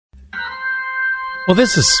Well,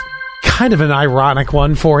 this is kind of an ironic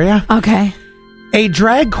one for you. Okay. A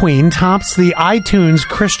drag queen tops the iTunes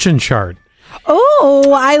Christian chart.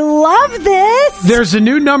 Oh, I love this. There's a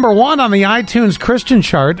new number one on the iTunes Christian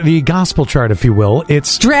chart, the gospel chart, if you will.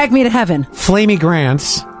 It's Drag Me to Heaven. Flamy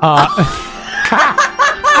Grant's. I'm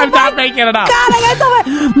not making it up. God, I got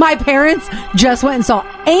so my parents just went and saw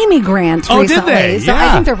Amy Grant recently. Did they? So Yeah.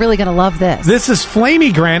 I think they're really going to love this. This is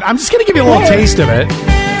Flamy Grant. I'm just going to give you a little taste of it.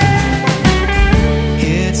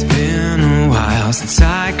 It's been a while since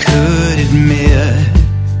I could admit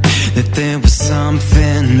that there was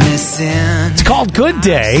something missing. It's called Good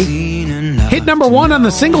Day. Hit number one on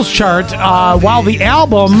the singles chart, while the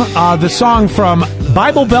album, the song from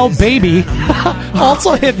Bible Belt Baby,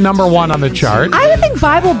 also hit number one on the chart. I would think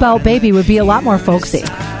Bible Belt Baby would be a lot more folksy.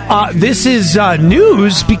 This is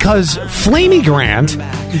news because Flamy Grant,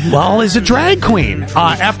 well, is a drag queen.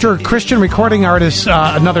 After Christian recording artist,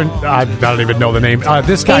 another, I don't even know the name,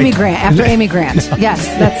 this guy. Amy Grant, after Amy Grant. Yes,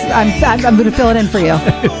 I'm going to fill it in for you.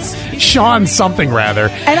 It's Sean something rather.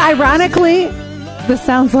 And ironically, this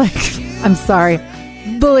sounds like, I'm sorry,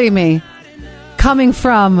 believe me, coming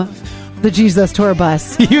from the Jesus Tour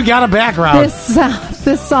bus. You got a background.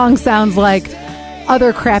 This song sounds like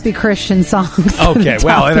other crappy Christian songs. Okay,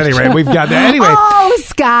 well, at any rate, we've got that. Anyway. Oh,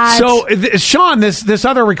 Scott. So, Sean, this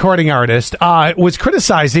other recording artist, was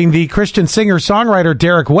criticizing the Christian singer-songwriter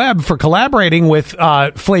Derek Webb for collaborating with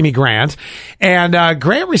Flamy Grant. And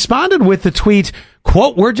Grant responded with the tweet,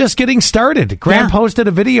 quote, "We're just getting started." Grant posted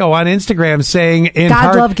a video on Instagram saying,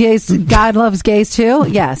 God loves gays too?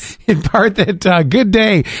 Yes. In part that Good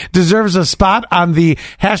Day deserves a spot on the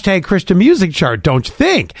hashtag Christian music chart, don't you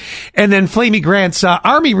think? And then Flamy Grant's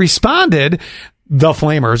army responded, the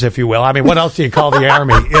Flamers, if you will. I mean, what else do you call the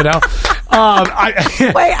army, you know?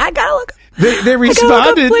 Wait, I gotta look. They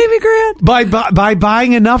responded Flamy Grant by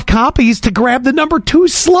buying enough copies to grab the number 2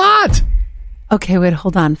 slot. Okay, wait,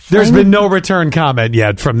 hold on. There's been no return comment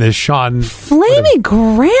yet from this Sean. Flamy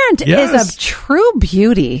Grant is a true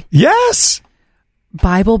beauty. Yes.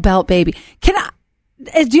 Bible Belt Baby. Do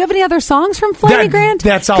you have any other songs from Flamy Grant?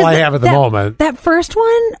 That's all I have at the moment. That first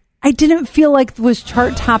one, I didn't feel like was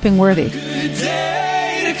chart topping worthy. Good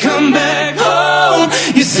day to come back home.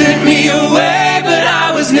 You sent me away, but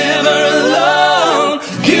I was never alone.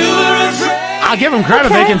 You were afraid. I'll give them credit.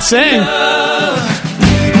 They can sing.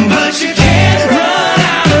 But you can't run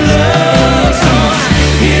out of love, so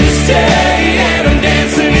I'm here to stay, and I'm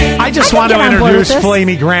dancing in. I just want to introduce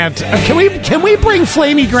Flamy Grant. Can we bring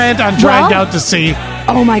Flamy Grant on Dragged Out to Sea?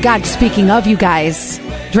 Oh my God! Speaking of, you guys,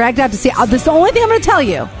 Dragged Out to Sea. This is the only thing I'm going to tell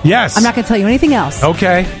you. Yes, I'm not going to tell you anything else.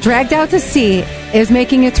 Okay. Dragged Out to Sea is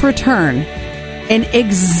making its return in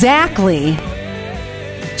exactly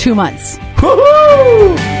 2 months.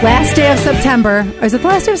 Woohoo! Last day of September. Is it the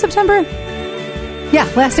last day of September? Yeah,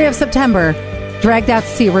 last day of September, Dragged Out to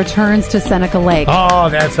Sea returns to Seneca Lake. Oh,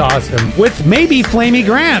 that's awesome. With maybe Flamy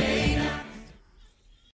Grant.